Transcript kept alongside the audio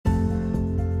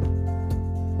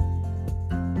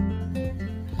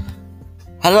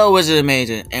Hello, Wizard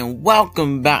Amazing, and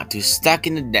welcome back to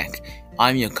Stacking the Deck.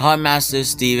 I'm your card master,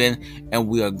 Steven, and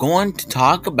we are going to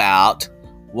talk about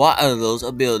what are those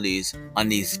abilities on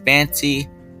these fancy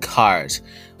cards.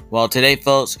 Well, today,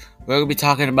 folks, we're going to be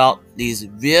talking about these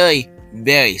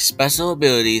very special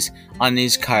abilities on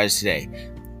these cards today.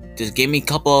 Just give me a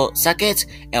couple seconds,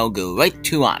 and we'll go right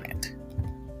to on it.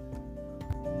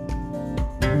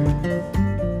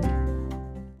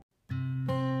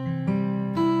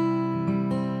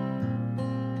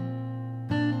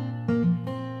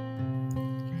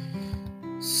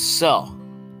 So,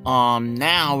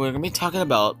 now we're gonna be talking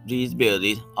about these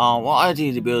abilities. What are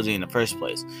these abilities in the first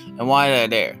place, and why they're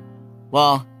there?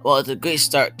 Well, it's a great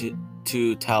start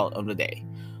to tell of the day.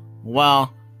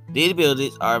 Well, these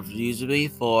abilities are usually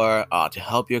for to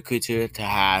help your creature to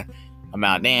have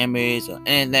amount of damage or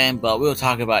anything, but we'll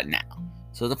talk about it now.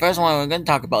 So the first one we're gonna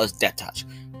talk about is Death Touch.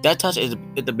 Death Touch is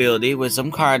an ability with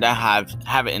some card that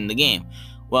have it in the game.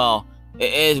 Well,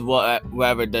 it is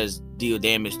whatever does deal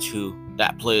damage to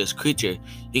that player's creature.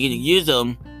 You can use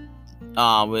them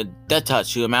with Death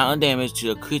Touch to amount of damage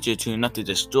to the creature to enough to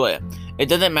destroy it. It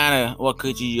doesn't matter what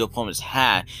creature your opponents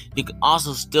had. You can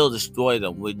also still destroy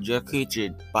them with your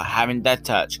creature by having Death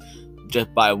Touch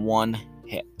just by one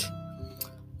hit.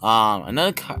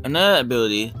 Another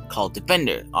ability called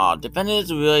Defender. Defender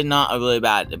is really not a really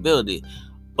bad ability,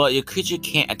 but your creature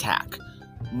can't attack.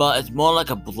 But it's more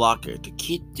like a blocker to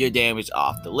keep your damage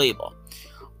off the label.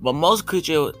 But most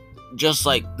creatures, just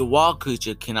like the wall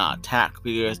creature, cannot attack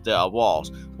because there are walls.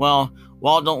 Well,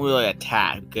 walls don't really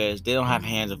attack because they don't have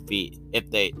hands or feet. If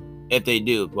they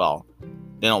do, well,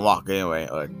 they don't walk anyway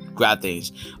or grab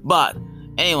things. But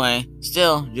anyway,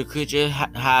 still, your creature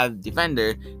have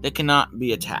Defender. They cannot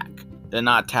be attacked. They're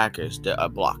not attackers. They are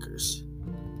blockers.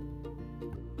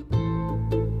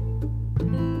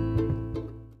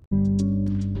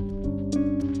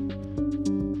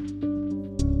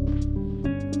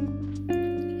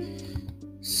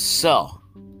 So,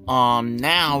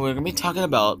 now we're gonna be talking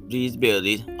about these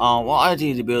abilities. What are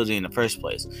these abilities in the first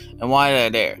place, and why they're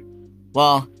there?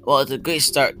 Well, it's a great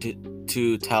start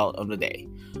to tell of the day.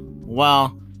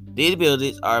 Well, these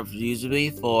abilities are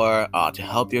usually for to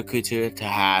help your creature to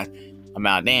have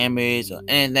amount of damage or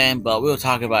anything, but we'll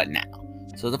talk about it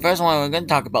now. So the first one we're gonna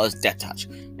talk about is Death Touch.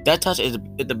 Death Touch is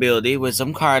an ability with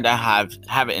some card that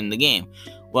have it in the game.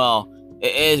 Well,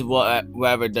 it is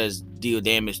whatever does deal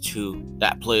damage to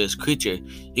that player's creature.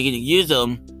 You can use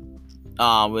them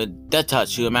with Death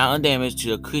Touch to amount of damage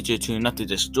to the creature to enough to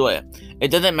destroy it. It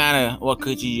doesn't matter what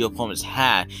creature your opponents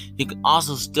had. You can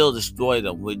also still destroy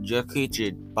them with your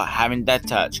creature by having Death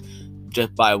Touch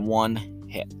just by one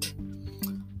hit.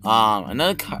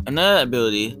 Another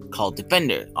ability called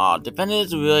Defender. Defender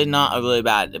is really not a really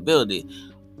bad ability,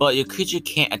 but your creature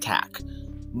can't attack.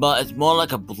 But it's more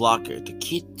like a blocker to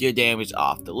keep your damage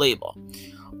off the label.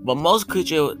 But most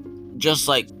creatures, just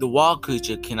like the wall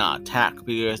creature, cannot attack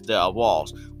because there are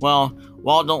walls. Well,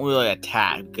 walls don't really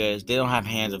attack because they don't have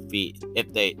hands or feet.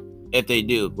 If they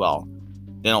do, well,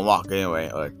 they don't walk anyway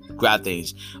or grab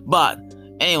things. But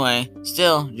anyway,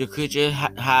 still, your creature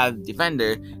have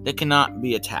Defender. They cannot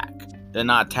be attacked. They're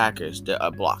not attackers. They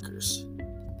are blockers.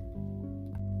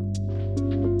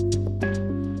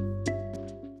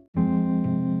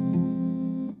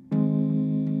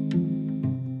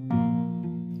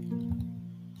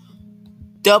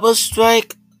 Double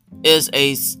Strike is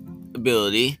a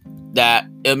ability that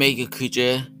it'll make your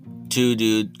creature to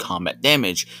do combat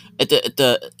damage.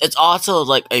 It's also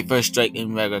like a first strike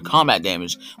in regular combat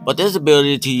damage, but there's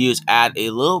ability to add a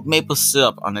little maple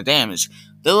syrup on the damage.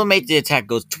 That will make the attack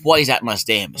go twice that much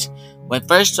damage. When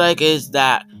first strike is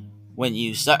that when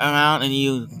you start around and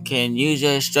you can use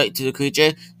your strike to the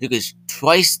creature, you can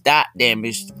twice that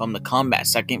damage from the combat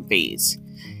second phase.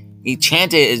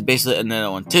 Enchanted is basically another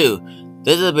one too.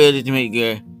 There's the ability to make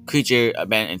your creature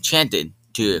enchanted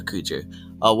to your creature.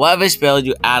 Whatever spell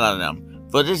you add on them.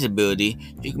 For this ability,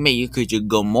 you can make your creature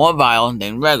go more violent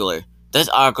than regular. This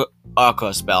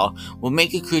Arco spell will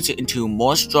make your creature into a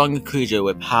more stronger creature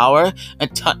with power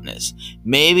and toughness.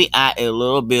 Maybe add a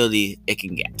little ability it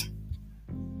can get.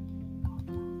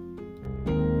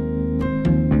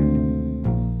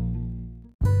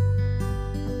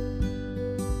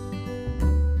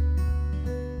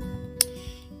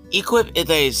 Equip is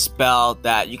a spell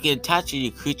that you can attach to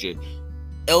your creature.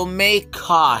 It will make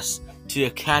cost to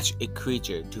catch a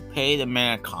creature, to pay the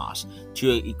mana cost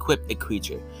to equip a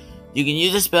creature. You can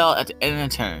use the spell at the end of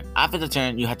the turn. After the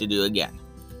turn, you have to do it again.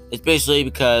 It's basically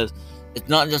because it's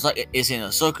not just like it's in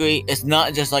a sorcery. It's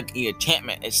not just like an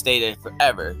enchantment. It stays there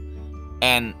forever.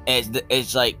 And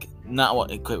it's like not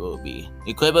what equipment would be.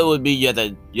 Equipment would be you have to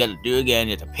do it again,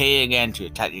 you have to pay again to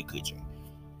attack your creature.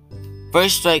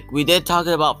 First strike, we did talk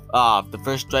about the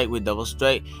first strike with double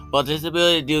strike, but this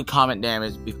ability to do combat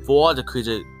damage before the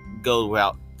creature goes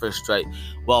without first strike.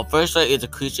 Well, first strike is a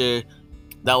creature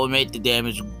that will make the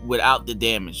damage without the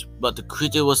damage, but the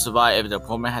creature will survive if the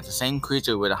opponent has the same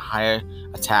creature with a higher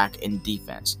attack and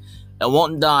defense. It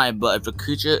won't die, but if the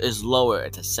creature is lower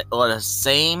or the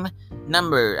same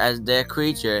number as their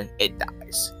creature, it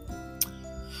dies.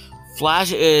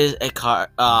 Flash is a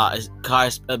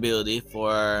card's ability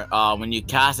for when you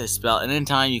cast a spell.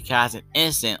 Anytime you cast an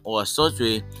instant or a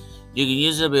sorcery, you can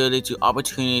use the ability to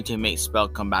opportunity to make spell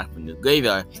come back from your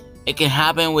graveyard. It can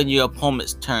happen with your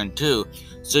opponent's turn too,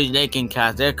 so they can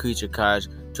cast their creature cards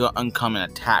to an uncommon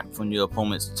attack from your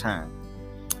opponent's turn.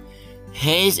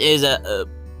 Haste is a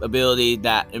ability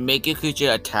that will make your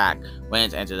creature attack when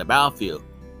it enters the battlefield.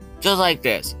 Just like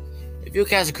this. If you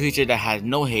cast a creature that has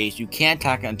no haste, you can't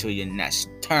attack it until your next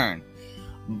turn.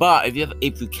 But if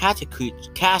you cast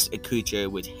a creature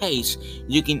with haste,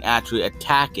 you can actually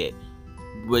attack it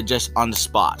with just on the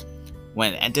spot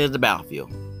when it enters the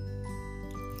battlefield.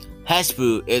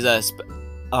 Hexproof is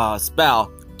a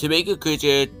spell to make a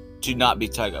creature to not be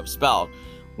target of spell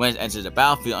when it enters the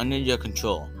battlefield under your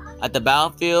control. At the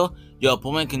battlefield, your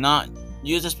opponent cannot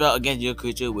use the spell against your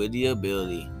creature with the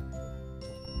ability.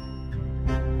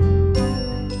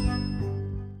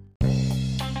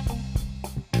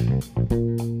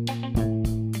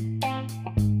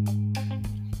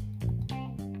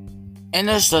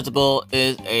 Indestructible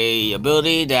is a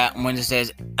ability that when it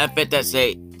says effect that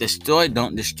say destroy,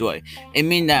 don't destroy. It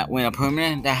means that when a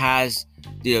permanent that has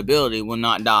the ability will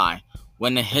not die.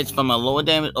 When it hits from a lower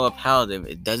damage or a paladin,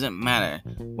 it doesn't matter.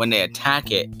 When they attack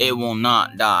it, it will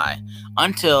not die.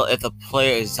 Until if the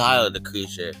player exiles the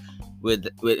creature with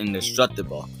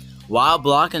indestructible. While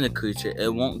blocking the creature,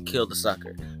 it won't kill the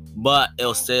sucker, but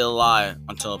it'll stay alive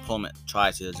until the opponent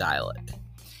tries to exile it.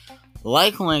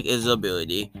 Lifelink is an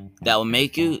ability that will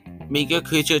make your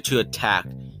creature to attack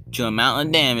to amount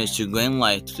of damage to gain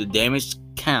life to the damage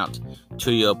count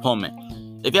to your opponent.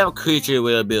 If you have a creature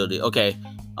with ability,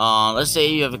 let's say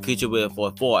you have a creature with a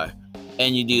 4/4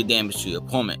 and you do damage to your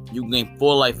opponent. You gain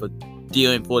 4 life for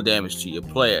dealing 4 damage to your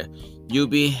player. You'll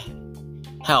be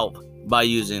helped by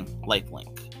using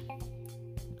Lifelink.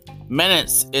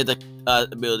 Menace is the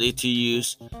ability to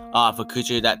use for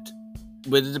creature that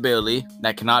with its ability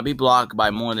that cannot be blocked by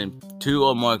more than 2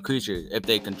 or more creatures if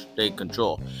they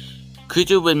control.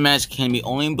 Creature with menace can be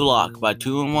only blocked by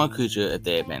 2 or more creatures if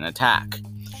they have been attacked.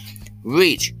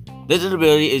 Reach. This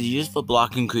ability is used for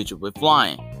blocking creature with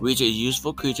flying. Reach is used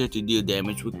for creature to deal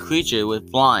damage with creature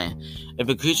with flying. If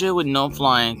a creature with no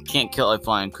flying can't kill a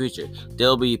flying creature,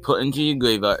 they'll be put into your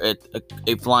graveyard if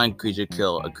a flying creature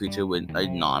kills a creature with a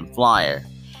non-flyer.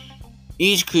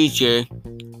 Each creature,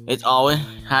 it always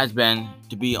has been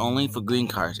to be only for green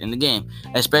cards in the game,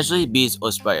 especially beast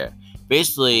or spider.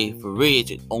 Basically, for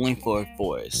reach, it's only for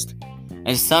forest,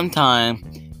 and sometimes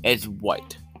it's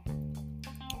white.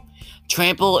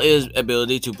 Trample is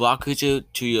ability to block creature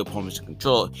to your opponent's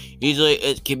control. Usually,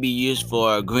 it can be used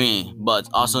for green, but it's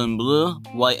also in blue,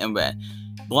 white, and red.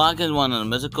 Block is one of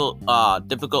the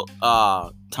difficult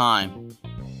time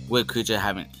with creature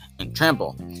having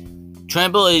trample.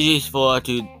 Trample is used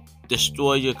to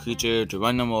destroy your creature, to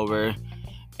run them over,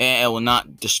 and it will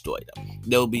not destroy them.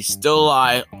 They will be still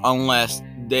alive unless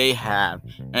they have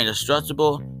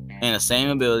indestructible and the same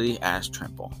ability as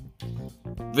trample.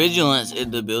 Vigilance is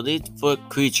the ability for a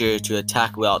creature to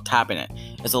attack without tapping it.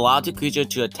 It's allowed the creature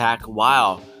to attack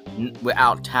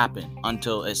without tapping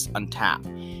until it's untapped.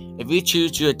 If you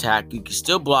choose to attack, you can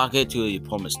still block it to the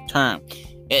opponent's turn.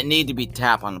 It needs to be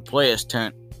tapped on the player's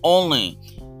turn only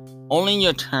in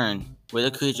your turn with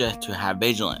a creature to have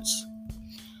vigilance.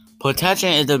 Protection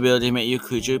is the ability to make your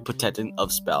creature protected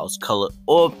of spells, color,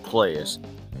 or players.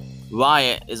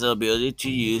 Riot is the ability to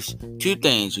use 2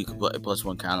 things. You can put a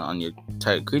 +1 counter on your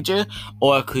target creature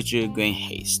or a creature gain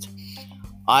haste.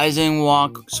 Eisen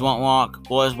Walk, Swamp Walk,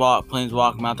 Forest Walk, Plains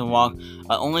Walk, Mountain Walk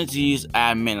are only to use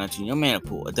add mana to your mana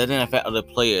pool. It doesn't affect other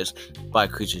players by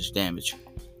creature's damage.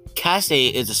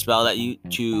 Cascade is a spell that you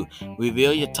to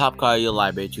reveal your top card of your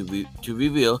library to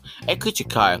reveal a creature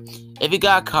card. If your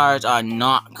god cards are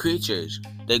not creatures,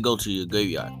 they go to your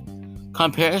graveyard.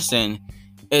 Comparison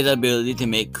is the ability to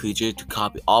make creatures to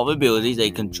copy all abilities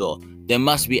they control. They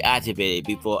must be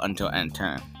activated until end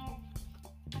turn.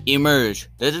 Emerge.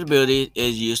 This ability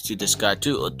is used to discard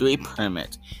 2 or 3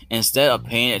 permanents instead of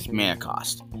paying its mana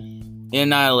cost.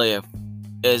 Annihilator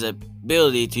is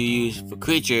ability to use for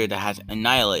creature that has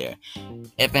Annihilator.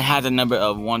 If it has a number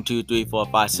of 1, 2, 3, 4,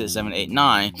 5, 6, 7, 8,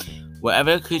 9,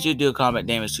 whenever a creature deals combat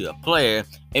damage to a player,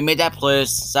 it may that player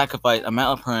sacrifice a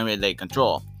mental perimeter they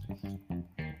control.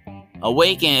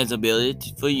 Awaken is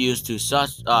ability for use to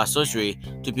sorcery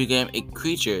to become a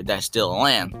creature that's still a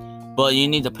land, but you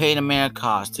need to pay the mana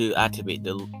cost to activate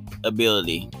the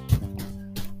ability.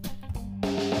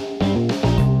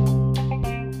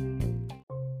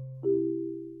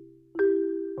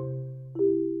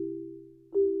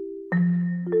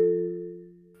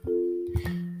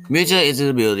 Mutilate is an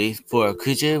ability for a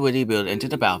creature with the ability to enter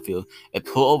the battlefield and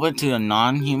pull over to a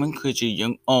non-human creature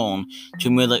you own to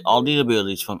mutilate all the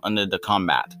abilities from under the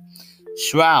combat.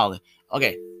 Shroud.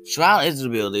 Shroud is an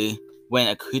ability when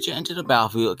a creature enters the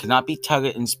battlefield, it cannot be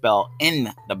targeted and spell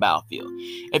in the battlefield.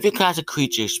 If you cast a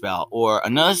creature spell or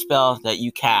another spell that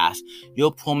you cast,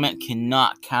 your opponent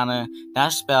cannot counter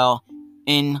that spell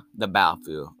in the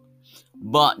battlefield.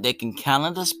 But they can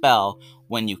counter the spell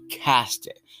when you cast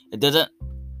it.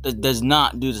 It does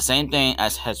not do the same thing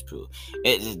as Hexproof.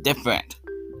 It is different.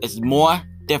 It's more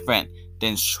different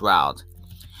than Shroud.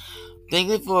 Thank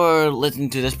you for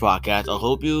listening to this podcast. I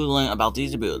hope you learn about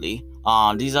these abilities.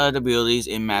 These are the abilities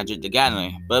in Magic the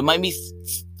Gathering, but it might be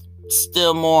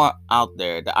still more out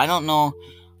there that I don't know.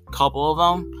 A couple of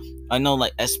them, I know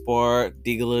like Esport,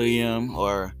 Delirium,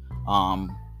 or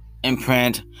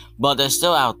Imprint, but they're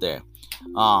still out there.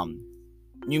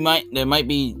 They might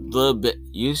be a little bit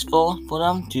useful for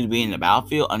them to be in the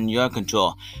battlefield under your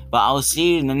control. But I will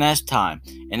see you the next time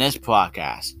in this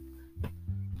podcast.